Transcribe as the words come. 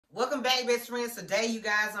Welcome back, best friends. Today, you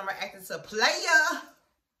guys, I'm reacting to Player.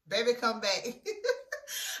 Baby, come back.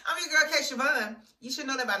 I'm your girl, K. Siobhan. You should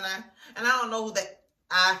know that by now. And I don't know who that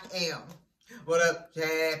I am. What up,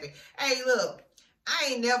 Jappy? Hey, look, I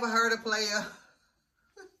ain't never heard of Player.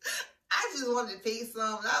 I just wanted to pick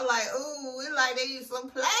something. I was like, ooh, it like they use some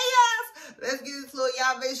players. Let's get into it,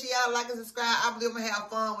 y'all. Make sure y'all like and subscribe. I believe I'm going to have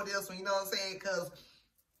fun with this one, you know what I'm saying? Because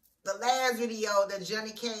the last video that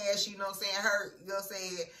Johnny Cash, you know what I'm saying, hurt, you know what I'm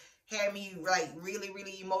saying, had me, like, really,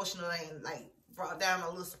 really emotional and, like, brought down my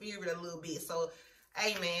little spirit a little bit. So,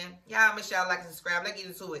 hey, man, y'all make sure y'all like and subscribe. Let's get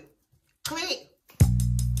into it. Click.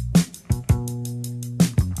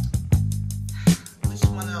 Which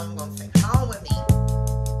one of them I'm going to take home with me?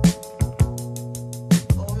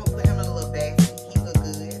 Oh, I'm going to put him in a little basket. He look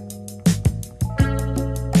good.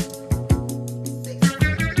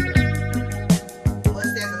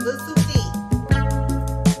 What's that? A little too thick.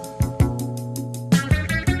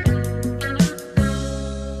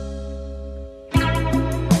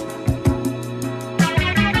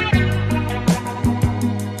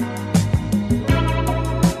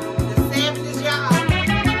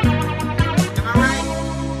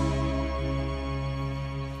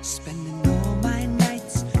 Spending all my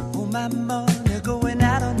nights, all my money going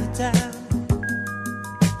out on the town,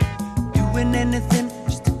 doing anything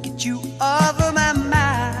just to get you off of my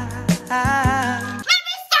mind. Let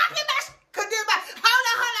me stop you, man.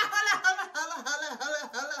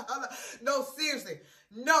 Hold on. No, seriously.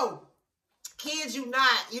 No. Kid you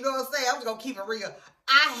not. You know what I'm saying? I'm just going to keep it real.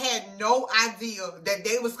 I had no idea that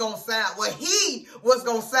they was going to sound, well, he was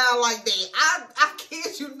going to sound like that. I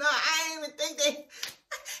kid you not. I didn't even think that.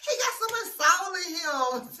 He got so much soul in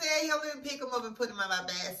him. Tell him to pick him up and put him in my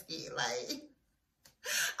basket. Like,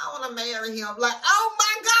 I want to marry him. Like, oh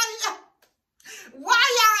my God. Why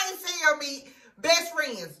y'all ain't tell me, best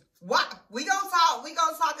friends? Why? We gonna talk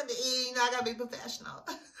at the end. You know, I gotta be professional.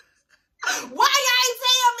 Why y'all ain't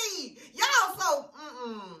tell me? Y'all so,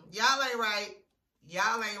 y'all ain't right.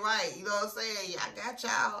 Y'all ain't right. You know what I'm saying? I got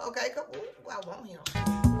y'all. Okay, come on. I want him.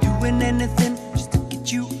 Doing anything just to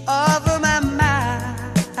get you off of my mind.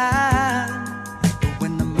 But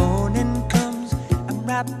when the morning comes, I'm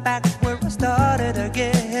right back where I started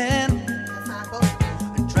again. That's how I go.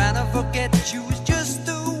 And trying to forget you is just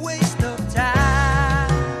a waste of time.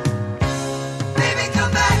 Baby,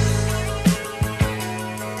 come back.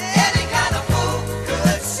 Any kind of fool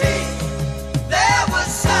could see there was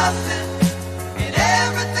something in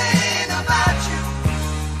everything about you.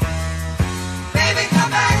 Baby, come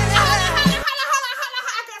back.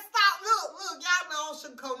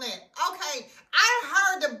 Okay, I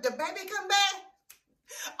heard the baby come back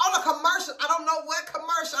on a commercial. I don't know what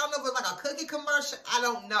commercial. I don't know if it's like a cookie commercial. I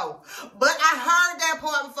don't know. But I heard that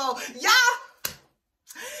part before. Y'all,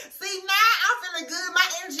 see, now I'm feeling good. My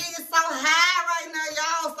energy is so high right now.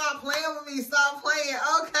 Y'all, stop playing with me. Stop playing.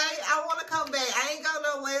 Okay, I want to come back. I ain't going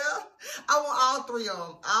nowhere. I want all three of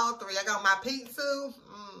them. All three. I got my peak too.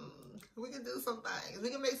 We can do some things. We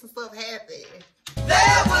can make some stuff happen.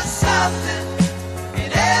 There was something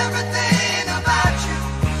in everything about you.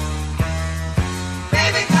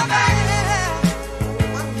 Baby, come back.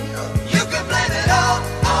 You can blame it all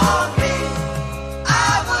on me.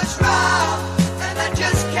 I was wrong, and I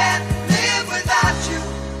just can't live without you.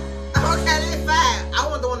 Okay, that's fine. I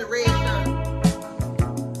want the one in the red shirt.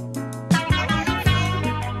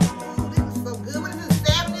 Oh, this is so good. What is this,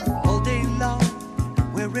 70s? All day long,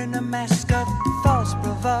 wearing a mask of false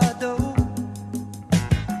bravado,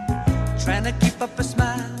 trying to keep up a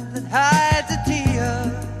smile that hides a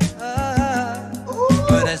tear.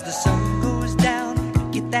 But as the sun goes down,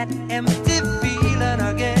 you get that empty feeling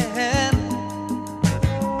again.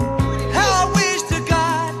 How I wish to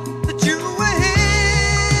God that you were here.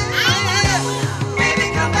 Baby,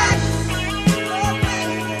 come back.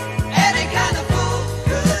 Any kind of fool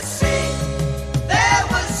could see there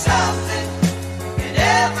was something in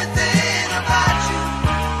everything about you.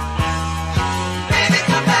 Baby,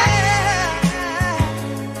 come back.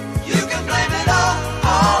 You can blame it all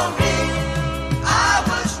on me. I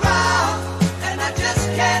was wrong, and I just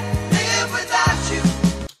can't live without you.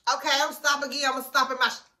 Okay, I'm stopping again. I'm going to stop at my,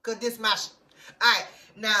 because this my, alright,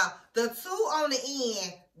 now, the two on the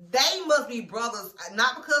end, they must be brothers,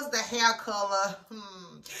 not because of the hair color,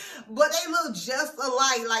 but they look just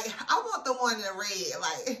alike. Like, I want the one in the red.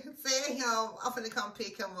 Like, tell him, I'm finna come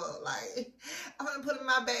pick him up. Like, I'm finna put him in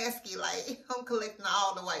my basket. Like, I'm collecting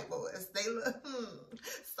all the white boys. They look,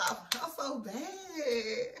 stop. I'm so bad.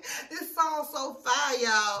 This song's so fire,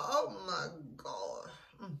 y'all. Oh my God.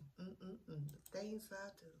 The things I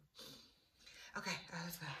do. Okay,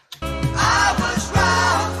 that's fine. I was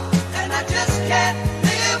wrong, and I just can't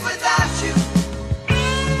live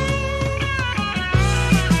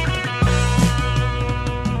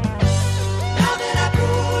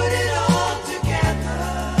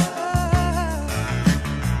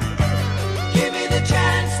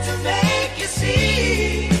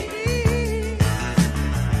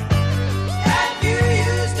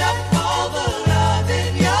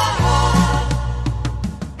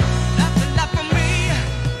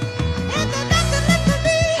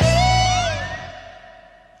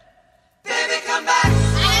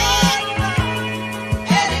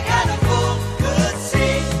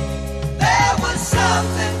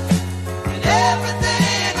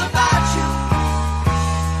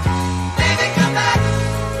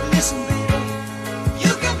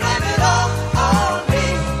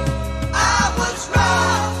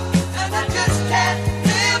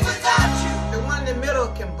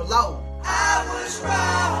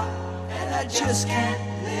just can't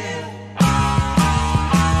live.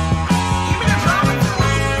 Give me the drama too.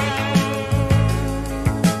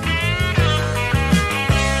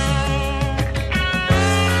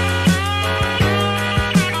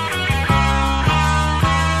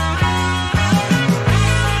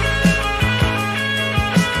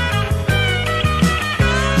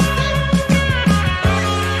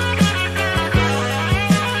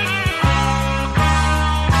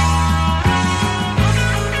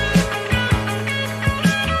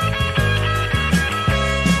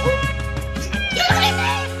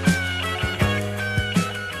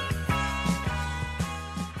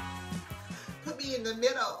 Put me in the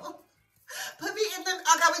middle. Put me in the.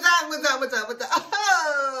 Okay, we're done.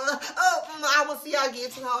 I will see y'all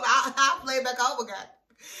get to hold. I'll play back over, guys.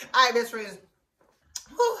 All right, best friends.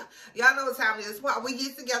 Whew. Y'all know what time it is. Well, we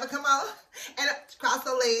get together, come on, and cross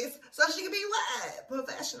the legs so she can be what?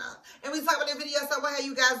 Professional. And we talk about the video, so how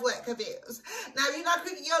you guys what? Confused. Now, if you're not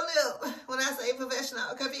creaking your lip when I say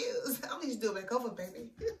professional, confused. I'm just doing it over,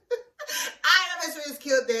 baby. I best friends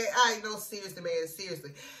killed that. I ain't no seriously, man.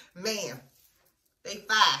 Seriously. Man, they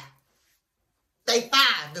five. They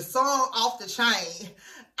five. The song off the chain.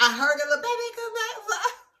 I heard a little baby come back.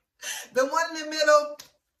 The one in the middle.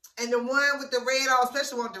 And the one with the red on,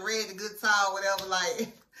 especially one with the red, the guitar, whatever,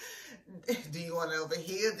 like, do you want it over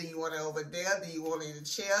here? Do you want it over there? Do you want it in the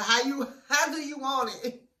chair? How do you want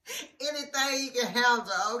it? Anything you can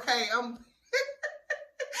handle, okay? I'm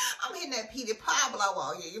hitting that Petey Pie blow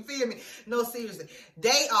on you, you feel me? No, seriously.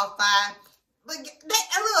 They are fine. But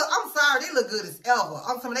look, I'm sorry, they look good as ever.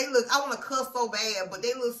 I'm sorry, they look, I want to cuss so bad, but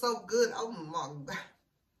they look so good. Oh my God.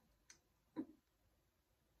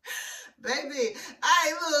 Baby,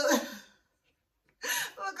 look,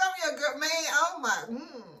 I'm your girl, man, oh my,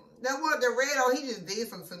 that one, the red on, he just did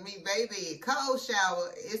something to me, baby. Cold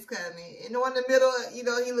shower, it's coming. And the one in the middle, you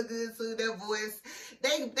know, he look good too, their voice,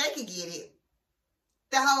 they could get it.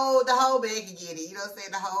 The whole band can get it, you know what I'm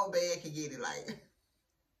saying? The whole band can get it, like,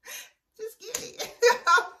 just get it.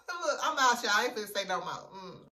 Look, I'm out, y'all, I ain't finna say no more.